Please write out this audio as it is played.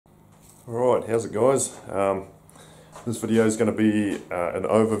Alright, how's it guys? This video is going to be an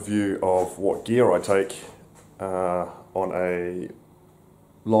overview of what gear I take on a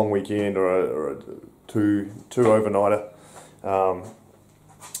long weekend or a two overnighter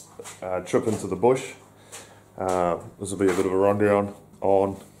trip into the bush. This will be a bit of a rundown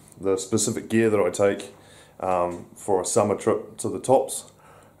on the specific gear that I take for a summer trip to the tops.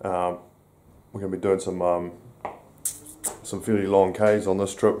 We're going to be doing some fairly long caves on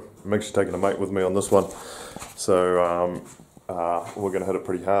this trip. I'm actually taking a mate with me on this one, so we're going to hit it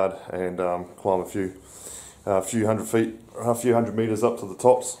pretty hard and climb a few hundred feet, a few hundred meters up to the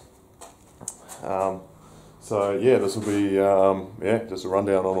tops. So yeah, this will be just a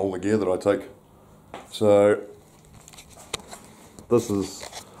rundown on all the gear that I take. So this is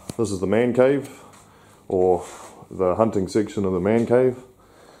the man cave, or the hunting section of the man cave.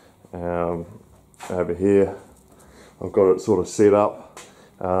 Over here I've got it sort of set up.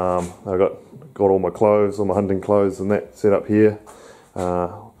 I've got all my clothes, all my hunting clothes and that set up here.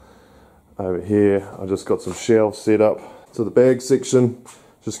 Over here I just got some shelves set up. So the bag section,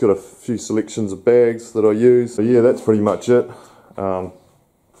 just got a few selections of bags that I use. So yeah, that's pretty much it. I'll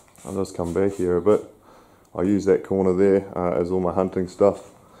just come back here a bit. I use that corner there as all my hunting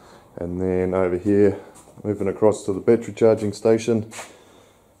stuff. And then over here, moving across to the battery charging station.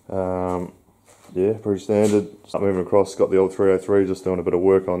 Yeah, pretty standard. Moving across, got the old 303, just doing a bit of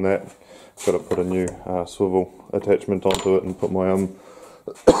work on that. Got to put a new swivel attachment onto it and put my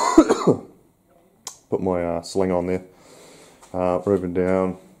sling on there. Moving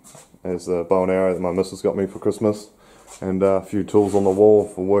down is the bow and arrow that my missus got me for Christmas, and a few tools on the wall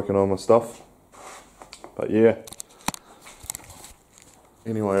for working on my stuff. But yeah.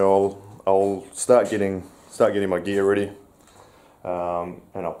 Anyway, I'll start getting my gear ready.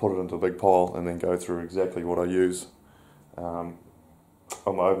 And I'll put it into a big pile and then go through exactly what I use on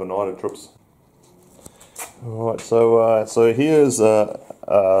my overnighter trips. Alright, so here's a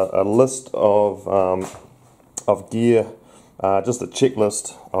list of gear, just a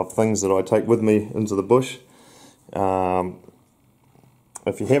checklist of things that I take with me into the bush.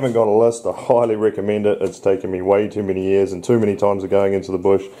 If you haven't got a list, I highly recommend it. It's taken me way too many years and too many times of going into the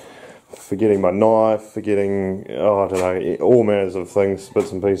bush, forgetting my knife, forgetting, I don't know, all manners of things,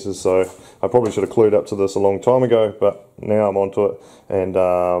 bits and pieces. So I probably should have clued up to this a long time ago, but now I'm onto it, and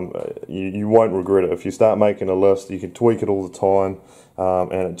you won't regret it. If you start making a list, you can tweak it all the time,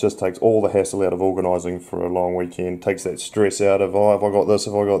 and it just takes all the hassle out of organising for a long weekend. Takes that stress out of, oh, have I got this,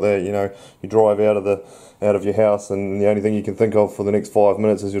 have I got that? You know, you drive out of your house and the only thing you can think of for the next 5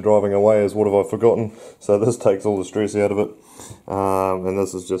 minutes as you're driving away is, what have I forgotten? So this takes all the stress out of it. And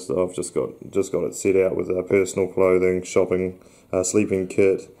this is just, I've just got it set out with personal clothing, shopping, sleeping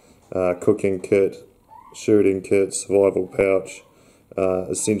kit, cooking kit, shooting kit, survival pouch,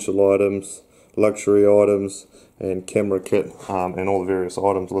 essential items, luxury items, and camera kit, and all the various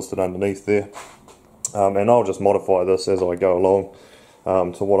items listed underneath there. And I'll just modify this as I go along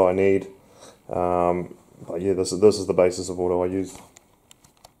to what I need. But yeah, this is the basis of what I use.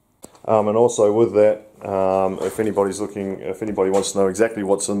 And also with that, if anybody wants to know exactly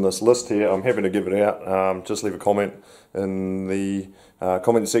what's in this list here, I'm happy to give it out. Just leave a comment in the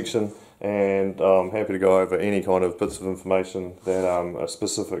comment section, and I'm happy to go over any kind of bits of information that are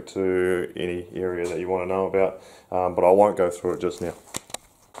specific to any area that you want to know about, but I won't go through it just now.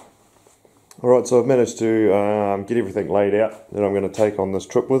 Alright, so I've managed to get everything laid out that I'm going to take on this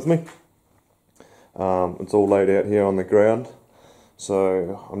trip with me. It's all laid out here on the ground.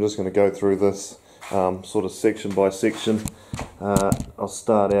 So I'm just going to go through this sort of section by section. I'll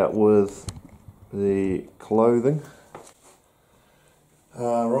start out with the clothing.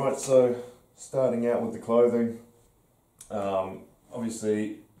 Right, so starting out with the clothing,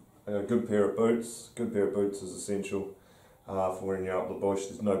 obviously a good pair of boots. Good pair of boots is essential for when you're up the bush.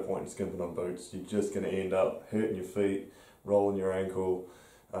 There's no point in skimping on boots. You're just going to end up hurting your feet, rolling your ankle,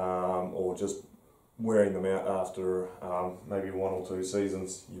 or just wearing them out after maybe 1 or 2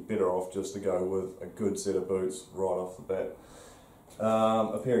 seasons. You're better off just to go with a good set of boots right off the bat.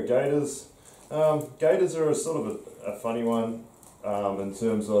 A pair of gaiters. Gaiters are a sort of a funny one in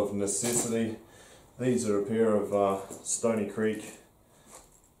terms of necessity. These are a pair of Stony Creek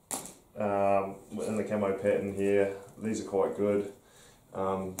in the camo pattern here. These are quite good.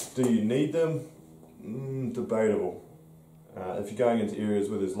 Do you need them? Debatable. If you're going into areas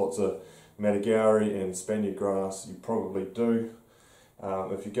where there's lots of Matagari and Spaniard grass, you probably do.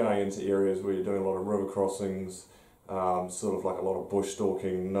 If you're going into areas where you're doing a lot of river crossings, sort of like a lot of bush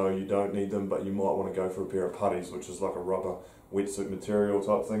stalking, no, you don't need them, but you might want to go for a pair of putties, which is like a rubber wetsuit material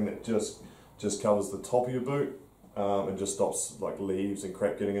type thing that just covers the top of your boot. and just stops like leaves and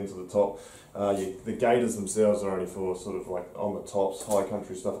crap getting into the top. The gaiters themselves are only for sort of like on the tops, high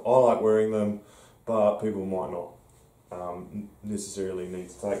country stuff. I like wearing them, but people might not necessarily need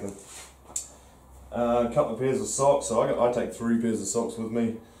to take them. A couple of pairs of socks. So I take 3 pairs of socks with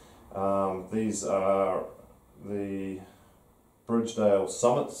me. These are the Bridgedale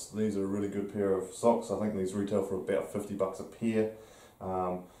Summits. These are a really good pair of socks. I think these retail for about $50 a pair.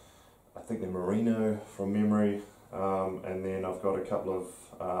 I think they're merino from memory. And then I've got a couple of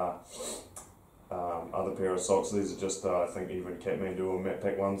other pair of socks. These are just I think even Kathmandu or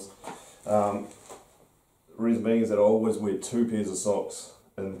Macpac ones. The reason being is that I always wear 2 pairs of socks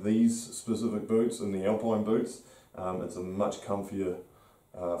in these specific boots, in the alpine boots. It's a much comfier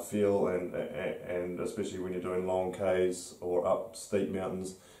feel, and especially when you're doing long Ks or up steep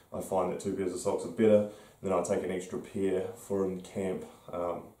mountains, I find that 2 pairs of socks are better. Then I take an extra pair for in camp.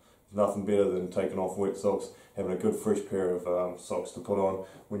 Nothing better than taking off wet socks, having a good fresh pair of socks to put on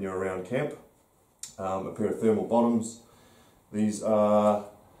when you're around camp. A pair of thermal bottoms. These are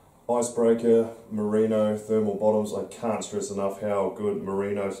Icebreaker Merino thermal bottoms. I can't stress enough how good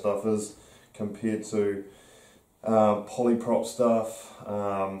merino stuff is compared to polyprop stuff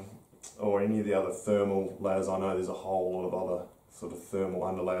or any of the other thermal layers. I know there's a whole lot of other sort of thermal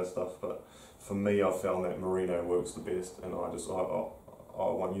underlayer stuff, but for me I've found that merino works the best, and I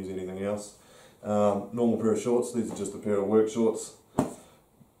won't use anything else. Normal pair of shorts. These are just a pair of work shorts.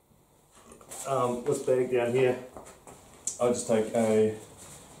 This bag down here, I just take a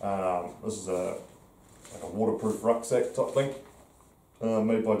this is like a waterproof rucksack type thing,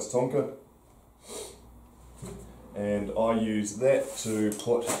 made by Tatonka, and I use that to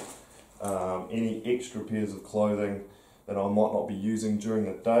put any extra pairs of clothing that I might not be using during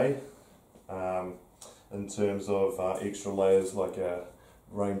the day, in terms of extra layers like a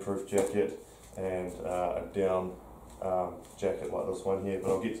rainproof jacket and a down jacket like this one here,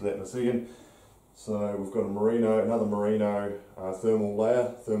 but I'll get to that in a second. So we've got another merino thermal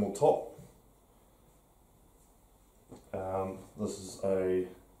layer, thermal top. This is a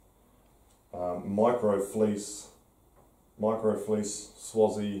micro fleece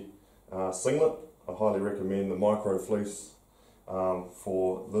Swazi singlet. I highly recommend the micro fleece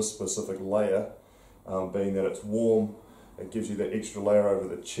for this specific layer, being that it's warm. It gives you that extra layer over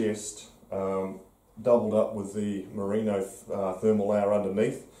the chest, doubled up with the merino thermal layer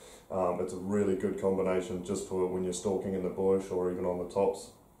underneath. It's a really good combination just for when you're stalking in the bush or even on the tops.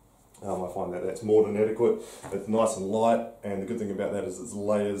 I find that that's more than adequate. It's nice and light, and the good thing about that is it's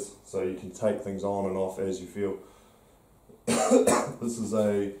layers, so you can take things on and off as you feel. This is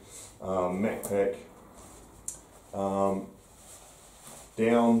a Macpac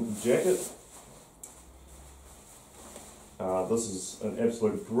down jacket. This is an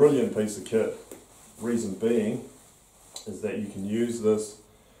absolute brilliant piece of kit. Reason being is that you can use this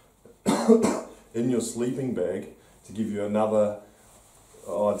in your sleeping bag to give you another,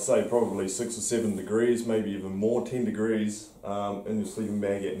 I'd say probably 6 or 7 degrees, maybe even more, 10 degrees in your sleeping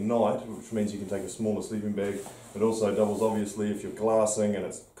bag at night, which means you can take a smaller sleeping bag. It also doubles obviously if you're glassing and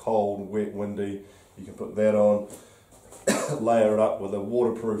it's cold, wet, windy, you can put that on. Layer it up with a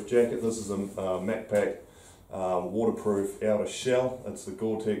waterproof jacket. This is a Macpac waterproof outer shell. It's the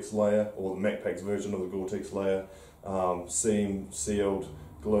Gore-Tex layer, or the Macpac's version of the Gore-Tex layer. Seam, sealed,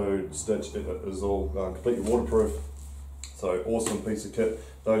 glued, stitched, it is all completely waterproof. So awesome piece of kit,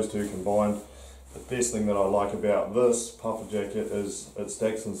 those two combined. The best thing that I like about this puffer jacket is it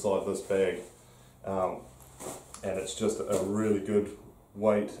stacks inside this bag, and it's just a really good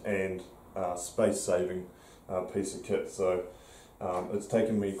weight and space saving piece of kit. So it's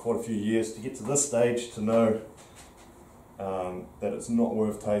taken me quite a few years to get to this stage to know that it's not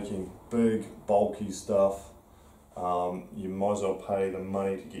worth taking big bulky stuff. You might as well pay the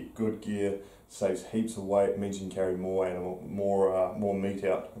money to get good gear. Saves heaps of weight, means you can carry more meat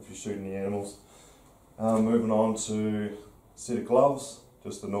out if you're shooting the animals. Moving on to a set of gloves,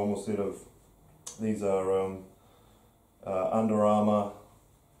 just a normal set of, these are Under Armour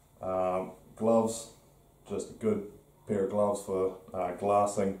gloves, just a good pair of gloves for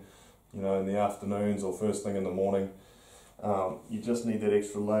glassing, you know, in the afternoons or first thing in the morning. You just need that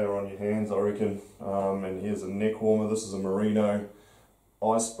extra layer on your hands, I reckon. And here's a neck warmer. This is a merino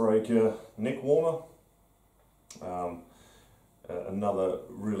Icebreaker neck warmer. Another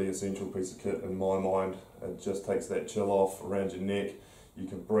really essential piece of kit in my mind. It just takes that chill off around your neck. You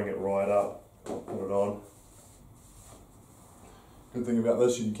can bring it right up, put it on. Good thing about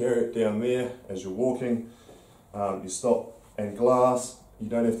this, you can carry it down there as you're walking. You stop and glass. You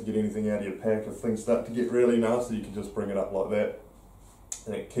don't have to get anything out of your pack. If things start to get really nasty, you can just bring it up like that.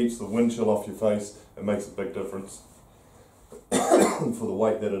 and it keeps the wind chill off your face. It makes a big difference for the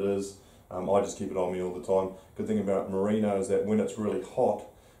weight that it is. I just keep it on me all the time. Good thing about merino is that when it's really hot,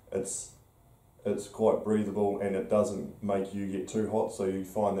 it's quite breathable and it doesn't make you get too hot. So you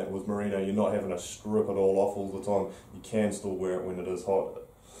find that with merino, you're not having to strip it all off all the time. You can still wear it when it is hot.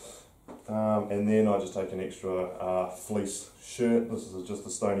 And then I just take an extra fleece shirt. This is just a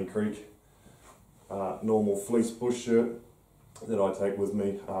Stony Creek normal fleece bush shirt that I take with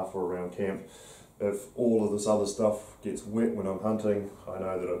me for around camp. If all of this other stuff gets wet when I'm hunting, I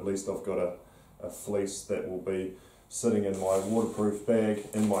know that at least I've got a fleece that will be sitting in my waterproof bag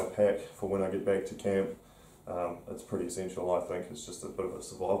in my pack for when I get back to camp. It's pretty essential, I think. It's just a bit of a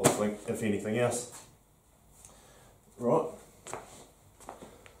survival thing, if anything else. Right.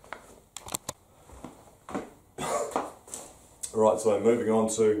 Right, so moving on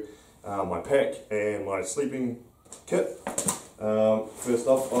to my pack and my sleeping kit. First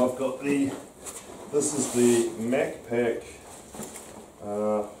off, I've got this is the Mac Pack,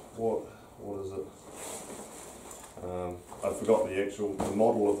 what is it? I forgot the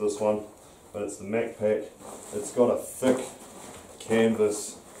model of this one, but it's the Mac Pack. It's got a thick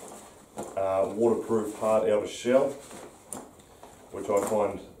canvas waterproof hard outer shell, which I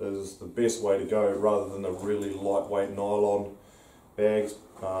find is the best way to go rather than the really lightweight nylon bags.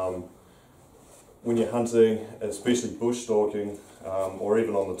 When you're hunting, especially bush stalking, or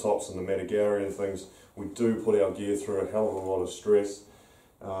even on the tops and the Matagari and things, we do put our gear through a hell of a lot of stress.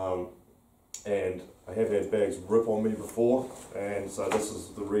 And I have had bags rip on me before, and so this is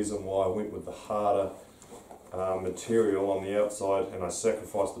the reason why I went with the harder material on the outside, and I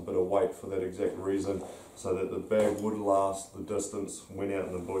sacrificed a bit of weight for that exact reason, so that the bag would last the distance when out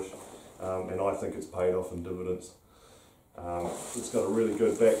in the bush, and I think it's paid off in dividends. It's got a really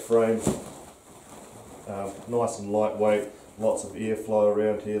good back frame, nice and lightweight, lots of airflow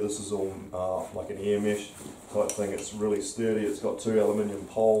around here. This is all like an air mesh type thing. It's really sturdy. It's got two aluminium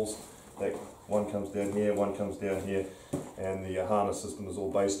poles. One comes down here, one comes down here, and the harness system is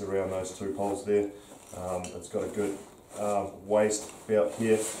all based around those two poles there. It's got a good waist about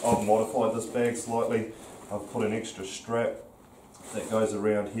here. I've modified this bag slightly. I've put an extra strap that goes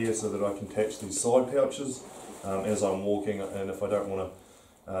around here so that I can attach these side pouches as I'm walking, and if I don't want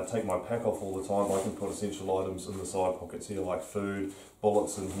to take my pack off all the time, I can put essential items in the side pockets here, like food,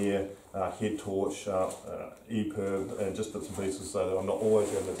 bullets in here, head torch, EPIRB, and just bits and pieces, so that I'm not always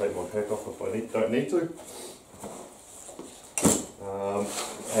having to take my pack off if I don't need to.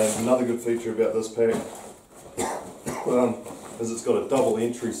 And another good feature about this pack is it's got a double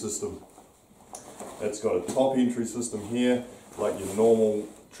entry system. It's got a top entry system here, like your normal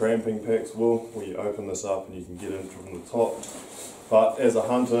tramping packs will, where you open this up and you can get in from the top. But as a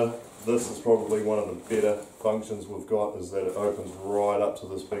hunter, this is probably one of the better functions we've got, is that it opens right up to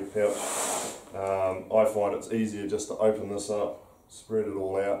this big pouch. I find it's easier just to open this up, spread it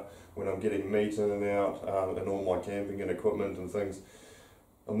all out when I'm getting meat in and out, and all my camping and equipment and things.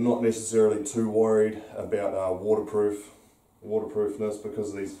 I'm not necessarily too worried about waterproofness,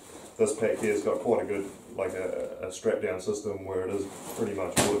 because this pack here has got quite a good, like a strap down system where it is pretty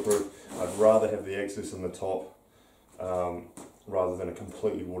much waterproof. I'd rather have the access in the top rather than a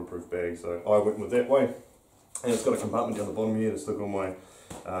completely waterproof bag, so I went with that way. And it's got a compartment down the bottom here to stick all my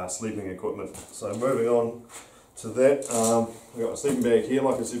sleeping equipment. So moving on to that, we've got a sleeping bag here.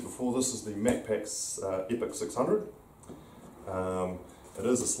 Like I said before, this is the MacPack's Epic 600. It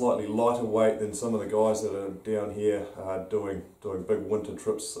is a slightly lighter weight than some of the guys that are down here doing big winter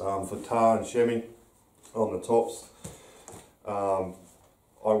trips for tar and chamois on the tops.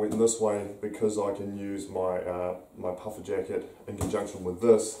 I went this way because I can use my my puffer jacket in conjunction with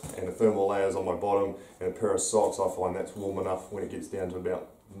this, and the thermal layers on my bottom, and a pair of socks. I find that's warm enough when it gets down to about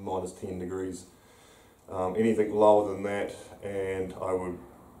 -10 degrees. Anything lower than that, and I would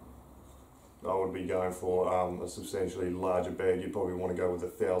be going for a substantially larger bag. You'd probably want to go with a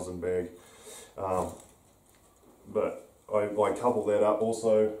 1,000 bag. But I couple that up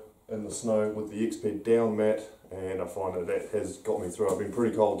also in the snow with the XP down mat, and I find that has got me through. I've been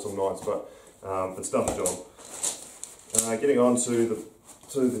pretty cold some nights, but it's done the job. Getting on to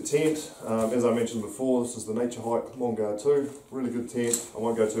the tent, as I mentioned before, this is the Nature Hike Mongar 2. Really good tent. I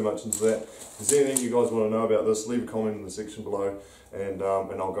won't go too much into that. If there's anything you guys want to know about this, leave a comment in the section below, and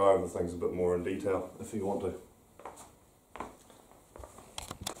I'll go over things a bit more in detail if you want to.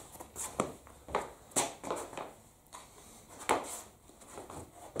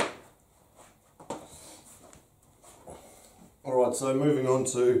 Alright, so moving on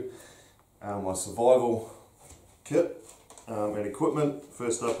to my survival kit and equipment.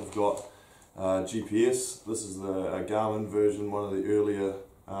 First up, we've got GPS. This is the Garmin version, one of the earlier.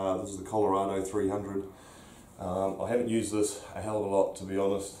 This is the Colorado 300. I haven't used this a hell of a lot, to be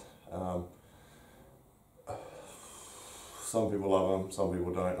honest. Some people love them, some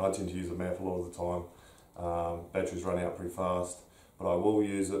people don't. I tend to use the map a lot of the time. Batteries run out pretty fast, but I will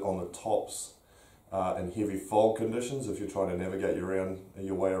use it on the tops in heavy fog conditions if you're trying to navigate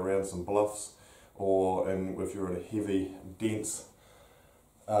your way around some bluffs, or if you're in a heavy, dense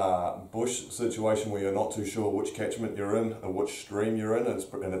bush situation where you're not too sure which catchment you're in or which stream you're in,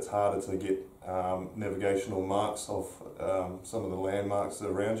 and it's harder to get navigational marks of some of the landmarks that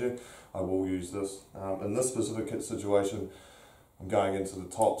are around you. I will use this. In this specific situation, I'm going into the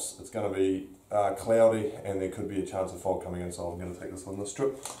tops. It's going to be cloudy and there could be a chance of fog coming in, so I'm going to take this on this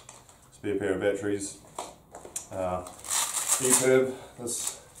trip. Spare pair of batteries. EPIRB.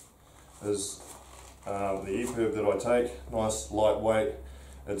 This is the EPIRB that I take. Nice, lightweight.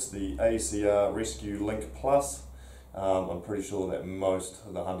 It's the ACR Rescue Link Plus. I'm pretty sure that most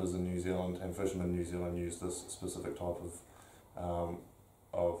of the hunters in New Zealand and fishermen in New Zealand use this specific type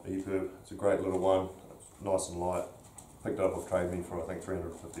of EPIRB. It's a great little one. It's nice and light. Picked it up off Trade Me for I think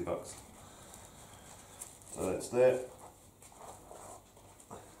 $350. So that's that.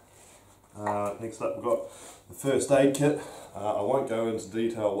 Next up we've got the first aid kit. I won't go into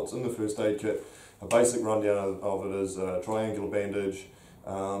detail what's in the first aid kit. A basic rundown of it is a triangular bandage.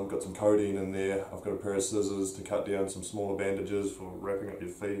 Got some codeine in there. I've got a pair of scissors to cut down some smaller bandages for wrapping up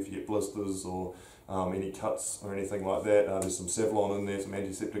your feet if you get blisters or any cuts or anything like that. There's some Savlon in there, some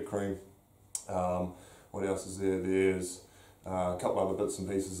antiseptic cream. What else is there? There's a couple other bits and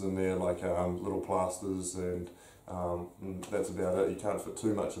pieces in there, like little plasters, and that's about it. You can't fit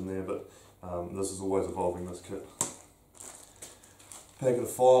too much in there, but this is always evolving, this kit. Packet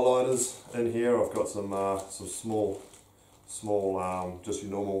of fire lighters in here. I've got some small, just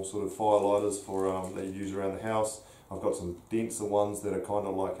your normal sort of fire lighters for that you use around the house. I've got some denser ones that are kind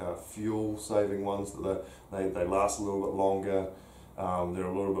of like fuel saving ones that they last a little bit longer. They're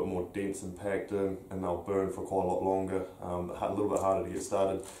a little bit more dense and packed in, and they'll burn for quite a lot longer. A little bit harder to get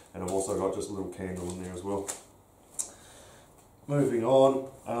started, and I've also got just a little candle in there as well. Moving on,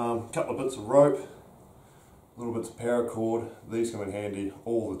 a couple of bits of rope, little bits of paracord. These come in handy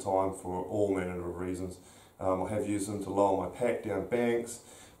all the time for all manner of reasons. I have used them to lower my pack down banks,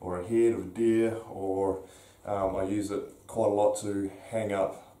 or a head of a deer, or I use it quite a lot to hang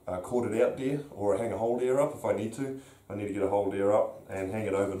up corded out deer, or hang a whole deer up if I need to. I need to get a whole deer up and hang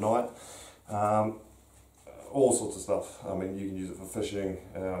it overnight. All sorts of stuff. I mean, you can use it for fishing.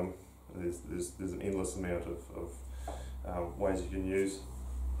 There's an endless amount of ways you can use.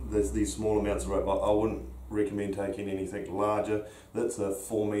 There's these small amounts of rope. I wouldn't recommend taking anything larger. That's a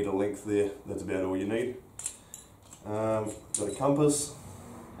 4 meter length there. That's about all you need. Got a compass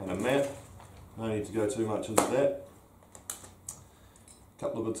and a map. No need to go too much into that. A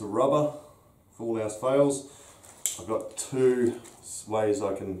couple of bits of rubber if all else fails. I've got two ways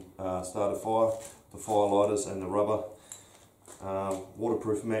I can start a fire: the fire lighters and the rubber.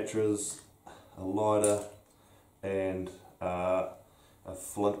 Waterproof matches, a lighter, and a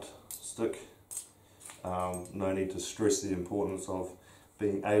flint stick. No need to stress the importance of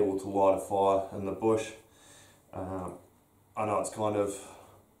being able to light a fire in the bush. I know it's kind of,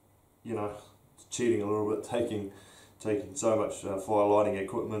 it's cheating a little bit, taking so much fire lighting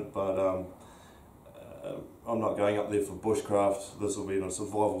equipment, but I'm not going up there for bushcraft. This will be in a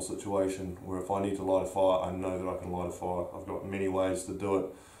survival situation where if I need to light a fire, I know that I can light a fire. I've got many ways to do it,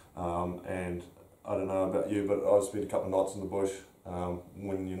 and I don't know about you, but I've spent a couple of nights in the bush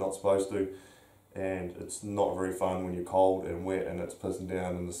when you're not supposed to, and it's not very fun when you're cold and wet and it's pissing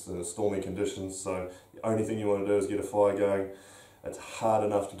down in the stormy conditions. So the only thing you want to do is get a fire going. It's hard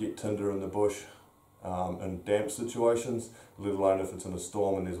enough to get tinder in the bush in damp situations, let alone if it's in a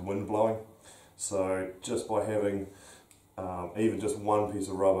storm and there's wind blowing. So just by having even just one piece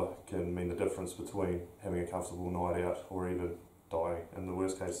of rubber can mean the difference between having a comfortable night out or even dying in the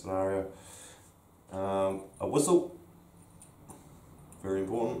worst case scenario. A whistle, very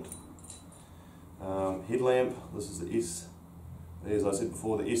important. Headlamp, this is the as I said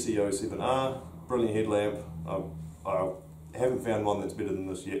before, the SEO7R, brilliant headlamp. I haven't found one that's better than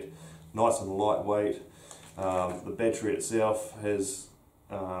this yet. Nice and lightweight. The battery itself has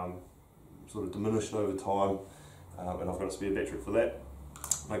sort of diminished over time, and I've got a spare battery for that.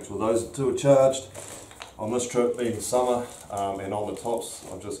 Make sure those two are charged. On this trip, being summer, and on the tops,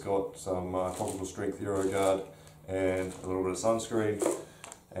 I've just got some Tropical Strength Hero Guard and a little bit of sunscreen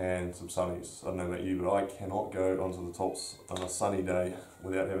and some sunnies. I don't know about you, but I cannot go onto the tops on a sunny day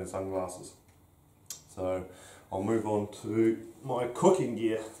without having sunglasses. So I'll move on to my cooking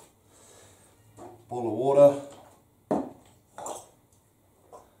gear. bottle of water,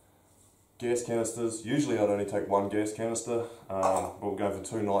 gas canisters. Usually I'd only take one gas canister, but we're going for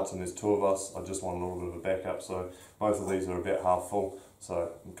 2 nights and there's 2 of us. I just want a little bit of a backup, so both of these are about half full.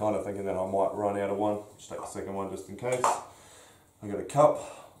 So I'm kind of thinking that I might run out of one. Just take the second one just in case. I've got a cup.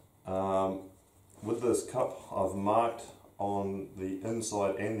 With this cup I've marked on the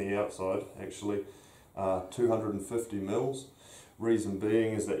inside and the outside actually 250 mils. Reason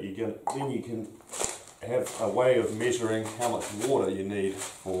being is that then you can have a way of measuring how much water you need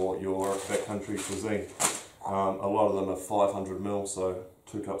for your backcountry cuisine. A lot of them are 500 mils, so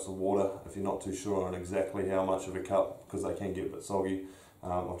 2 cups of water if you're not too sure on exactly how much of a cup, because they can get a bit soggy.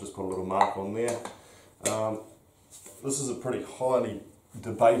 I've just put a little mark on there. This is a pretty highly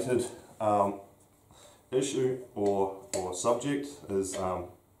debated issue or subject, is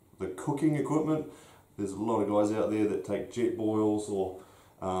the cooking equipment. There's a lot of guys out there that take jet boils or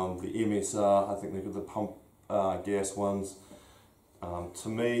the MSR, I think they've got the pump gas ones. To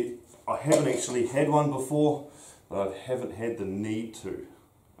me, I haven't actually had one before, but I haven't had the need to.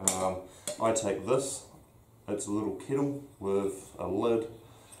 I take this, it's a little kettle with a lid,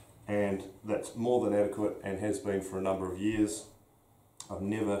 and that's more than adequate and has been for a number of years. I've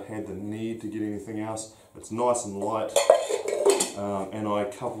never had the need to get anything else. It's nice and light, and I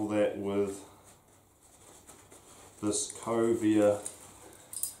couple that with this Covia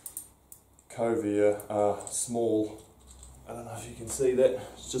small, I don't know if you can see that,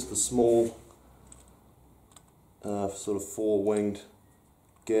 it's just a small sort of 4-winged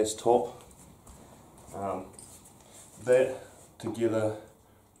gas top. That together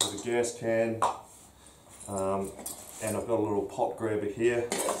with a gas can, and I've got a little pot grabber here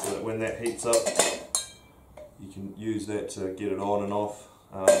so that when that heats up you can use that to get it on and off,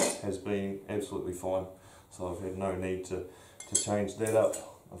 has been absolutely fine. So I've had no need to change that up.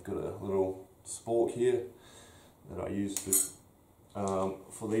 I've got a little spork here that I use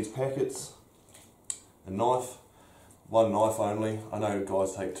for these packets. A knife, 1 knife only. I know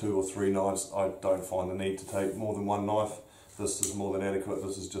guys take 2 or 3 knives. I don't find the need to take more than 1 knife. This is more than adequate.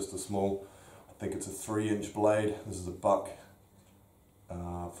 This is just a small, I think it's a 3-inch blade. This is a buck.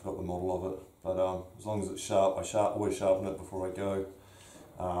 I forgot the model of it, but as long as it's sharp, I always sharpen it before I go,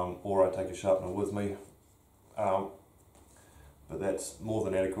 or I take a sharpener with me. But that's more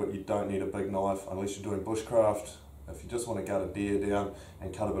than adequate. You don't need a big knife unless you're doing bushcraft. If you just want to gut a deer down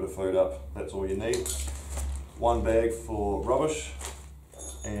and cut a bit of food up, that's all you need. 1 bag for rubbish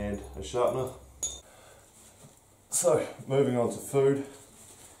and a sharpener. So moving on to food,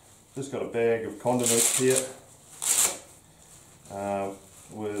 just got a bag of condiments here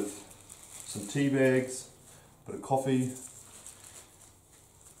with some tea bags, a bit of coffee,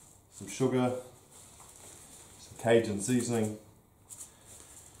 some sugar, some Cajun seasoning,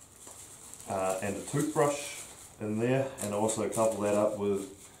 and a toothbrush in there, and also couple that up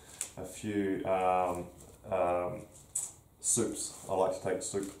with a few soups. I like to take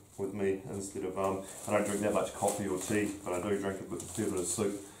soup with me instead of, I don't drink that much coffee or tea, but I do drink a fair bit of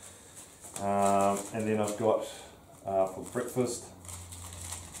soup. And then I've got for breakfast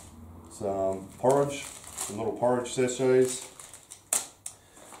some porridge, some little porridge sachets.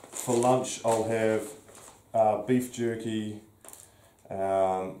 For lunch I'll have beef jerky,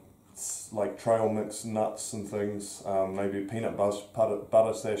 like trail mix nuts and things, maybe peanut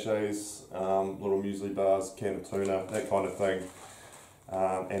butter sachets, little muesli bars, can of tuna, that kind of thing.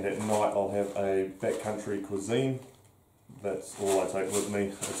 And at night I'll have a backcountry cuisine. That's all I take with me.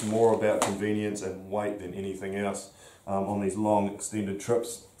 It's more about convenience and weight than anything else. On these long extended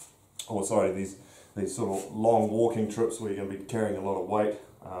trips, or sorry, these sort of long walking trips where you're going to be carrying a lot of weight,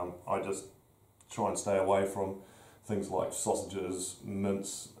 I just try and stay away from things like sausages,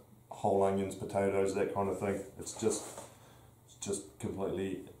 mince, whole onions, potatoes, that kind of thing. It's just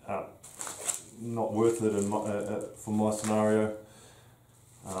completely not worth it for my scenario.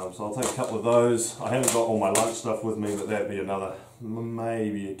 So I'll take a couple of those. I haven't got all my lunch stuff with me, but that'd be another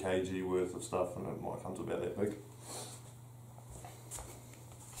maybe a kg worth of stuff, and it might come to about that big.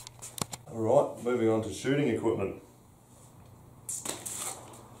 Alright, moving on to shooting equipment.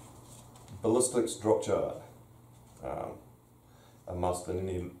 Ballistics drop chart. A must in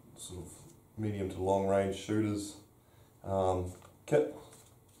any sort of medium to long range shooters. Kit.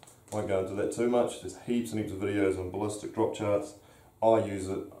 Won't go into that too much. There's heaps and heaps of videos on ballistic drop charts. I use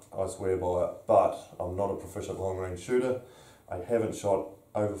it, I swear by it, but I'm not a proficient long range shooter. I haven't shot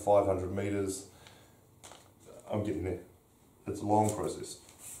over 500 meters. I'm getting there. It's a long process.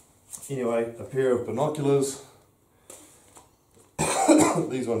 Anyway, a pair of binoculars.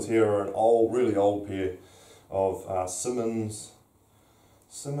 These ones here are an old, really old pair of Simmons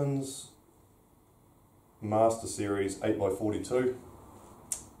Master Series 8x42.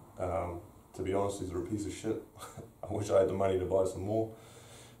 To be honest, these are a piece of shit. I wish I had the money to buy some more.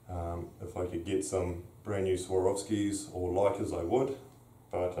 If I could get some brand new Swarovskis or Leicas, I would.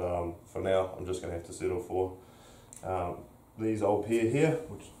 But for now, I'm just going to have to settle for these old pair here,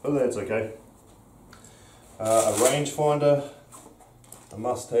 which, oh, that's okay. A rangefinder, a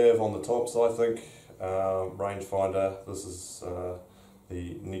must-have on the tops, I think. Rangefinder, this is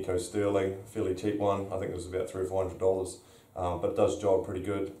the Nico Sterling, fairly cheap one. I think it was about $300 or $400, but it does job pretty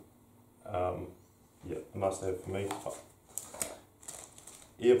good. Yeah, must-have for me.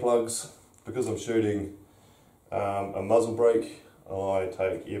 Earplugs, because I'm shooting a muzzle brake, I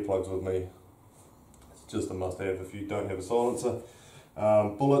take earplugs with me. It's just a must-have if you don't have a silencer.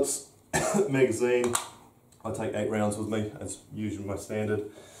 Bullets, magazine, I take 8 rounds with me. It's usually my standard.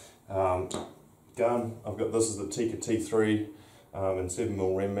 Gun, I've got, this is the Tika T3 and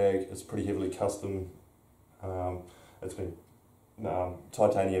 7mm Rem mag. It's pretty heavily custom. It's been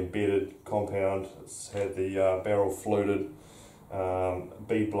titanium bedded compound. It's had the barrel fluted,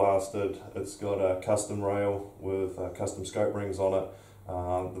 bead blasted. It's got a custom rail with custom scope rings on it.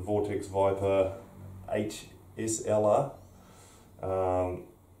 The Vortex Viper HSLR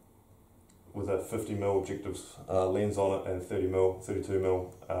with a 50mm objective lens on it and 30mm,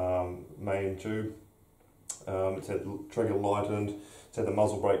 32mm main tube. It's had the trigger lightened. It's had the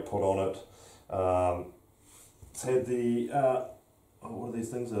muzzle brake put on it. It's had the what are these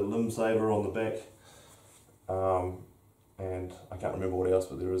things? A limb saver on the back. And I can't remember what else,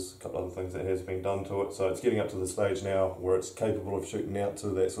 but there is a couple other things that has been done to it. So it's getting up to the stage now where it's capable of shooting out to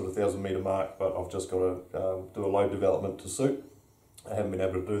that sort of 1,000 metre mark, but I've just got to do a load development to suit. I haven't been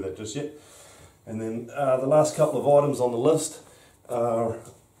able to do that just yet. And then the last couple of items on the list are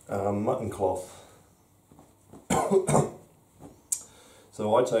mutton cloth.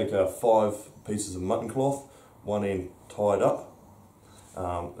 So I take 5 pieces of mutton cloth, one end tied up.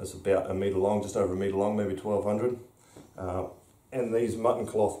 It's about a metre long, just over a metre long, maybe 1,200. And these mutton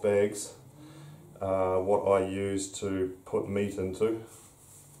cloth bags are what I use to put meat into.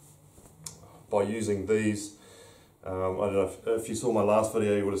 By using these, I don't know if you saw my last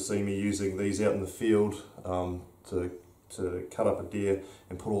video, you would have seen me using these out in the field to cut up a deer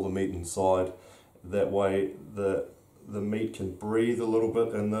and put all the meat inside. That way the meat can breathe a little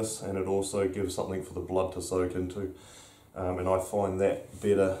bit in this, and it also gives something for the blood to soak into. And I find that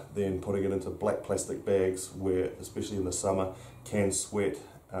better than putting it into black plastic bags where, especially in the summer, can sweat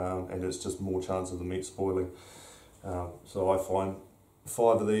and it's just more chance of the meat spoiling. So I find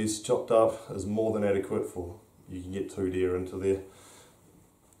 5 of these chopped up is more than adequate for, you can get 2 deer into there.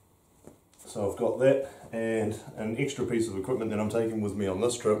 So I've got that, and an extra piece of equipment that I'm taking with me on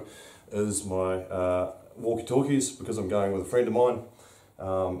this trip is my walkie-talkies, because I'm going with a friend of mine.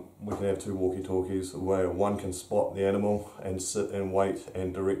 We can have 2 walkie-talkies where one can spot the animal and sit and wait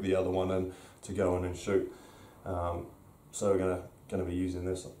and direct the other one in to go in and shoot. So we're going to be using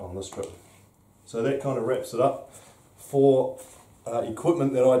this on this trip. So that kind of wraps it up for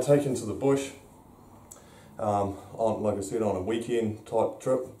equipment that I take into the bush on, like I said, on a weekend type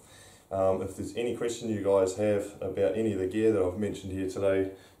trip. If there's any question you guys have about any of the gear that I've mentioned here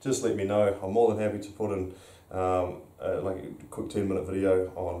today, just let me know. I'm more than happy to put in like a quick 10-minute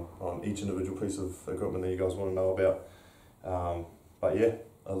video on each individual piece of equipment that you guys want to know about. But yeah,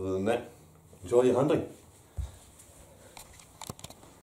 other than that, enjoy your hunting.